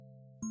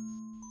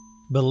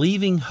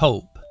Believing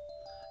hope,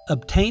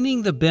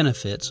 obtaining the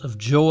benefits of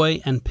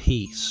joy and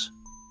peace.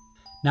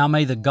 Now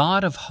may the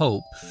God of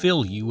hope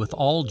fill you with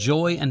all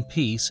joy and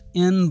peace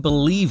in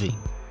believing,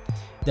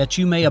 that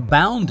you may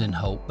abound in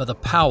hope by the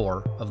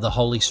power of the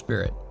Holy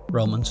Spirit.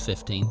 Romans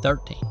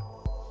 15:13.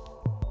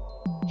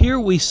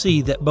 Here we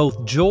see that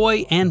both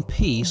joy and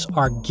peace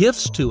are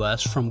gifts to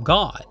us from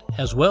God,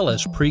 as well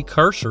as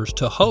precursors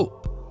to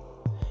hope.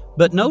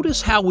 But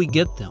notice how we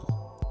get them.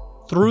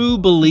 Through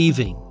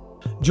believing.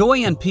 Joy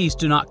and peace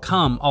do not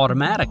come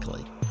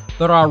automatically,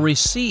 but are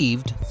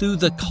received through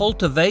the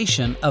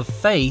cultivation of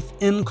faith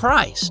in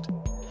Christ.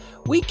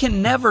 We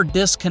can never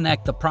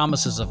disconnect the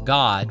promises of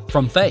God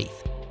from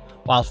faith.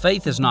 While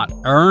faith is not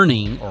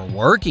earning or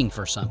working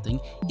for something,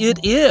 it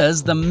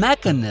is the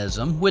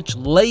mechanism which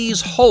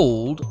lays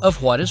hold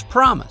of what is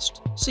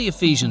promised. See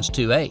Ephesians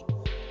 2:8.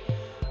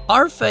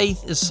 Our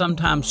faith is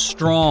sometimes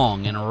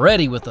strong and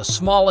ready with the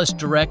smallest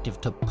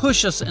directive to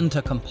push us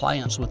into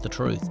compliance with the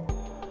truth.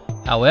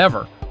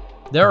 However,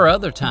 there are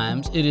other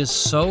times it is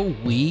so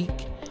weak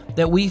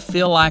that we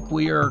feel like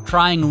we are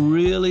trying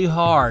really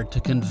hard to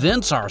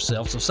convince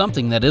ourselves of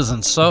something that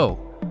isn't so.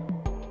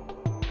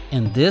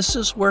 And this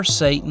is where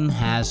Satan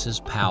has his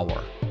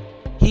power.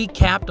 He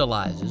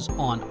capitalizes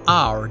on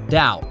our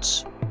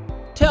doubts,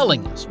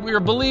 telling us we are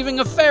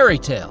believing a fairy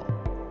tale,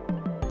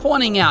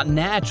 pointing out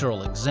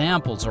natural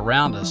examples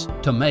around us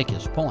to make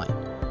his point.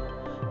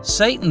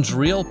 Satan's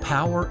real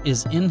power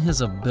is in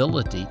his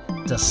ability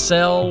to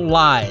sell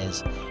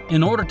lies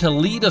in order to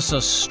lead us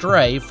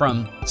astray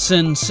from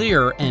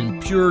sincere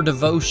and pure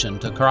devotion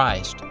to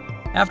Christ.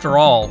 After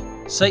all,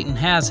 Satan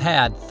has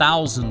had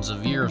thousands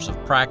of years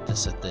of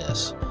practice at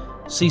this.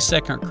 See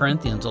 2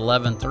 Corinthians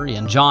 11:3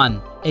 and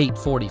John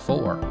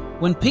 8:44.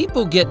 When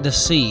people get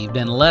deceived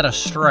and led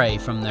astray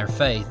from their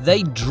faith,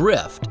 they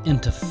drift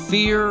into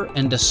fear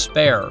and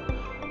despair,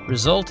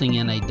 resulting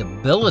in a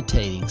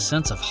debilitating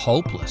sense of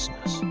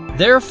hopelessness.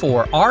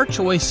 Therefore, our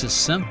choice is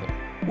simple.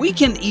 We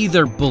can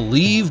either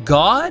believe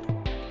God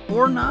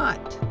or not.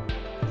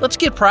 Let's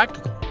get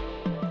practical.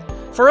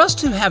 For us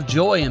to have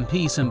joy and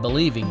peace in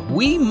believing,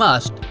 we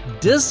must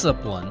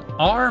discipline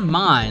our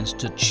minds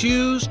to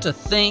choose to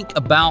think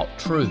about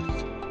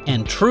truth,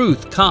 and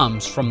truth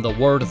comes from the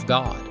Word of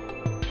God.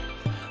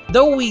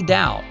 Though we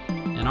doubt,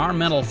 and our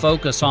mental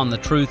focus on the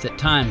truth at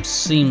times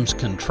seems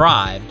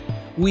contrived,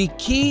 we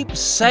keep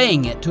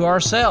saying it to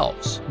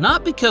ourselves,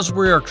 not because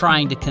we are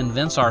trying to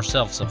convince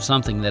ourselves of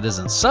something that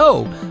isn't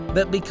so,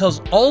 but because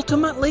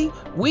ultimately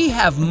we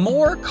have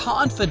more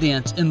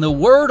confidence in the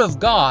Word of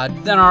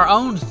God than our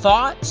own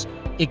thoughts,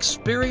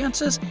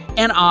 experiences,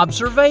 and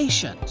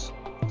observations.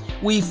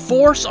 We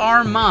force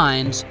our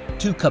minds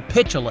to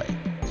capitulate.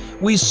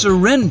 We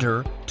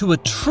surrender to a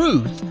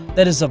truth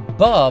that is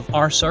above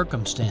our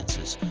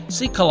circumstances.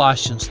 See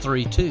Colossians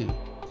 3:2.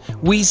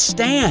 We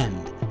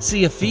stand.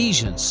 See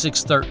Ephesians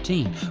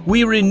 6:13.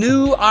 We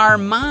renew our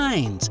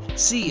minds.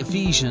 See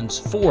Ephesians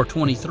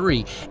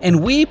 4:23.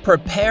 And we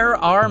prepare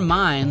our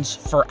minds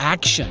for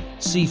action.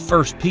 See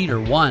 1 Peter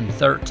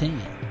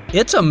 1:13.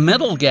 It's a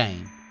mental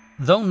game,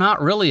 though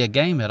not really a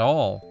game at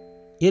all.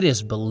 It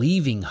is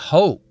believing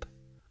hope,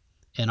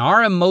 and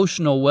our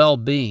emotional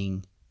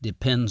well-being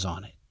depends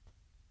on it.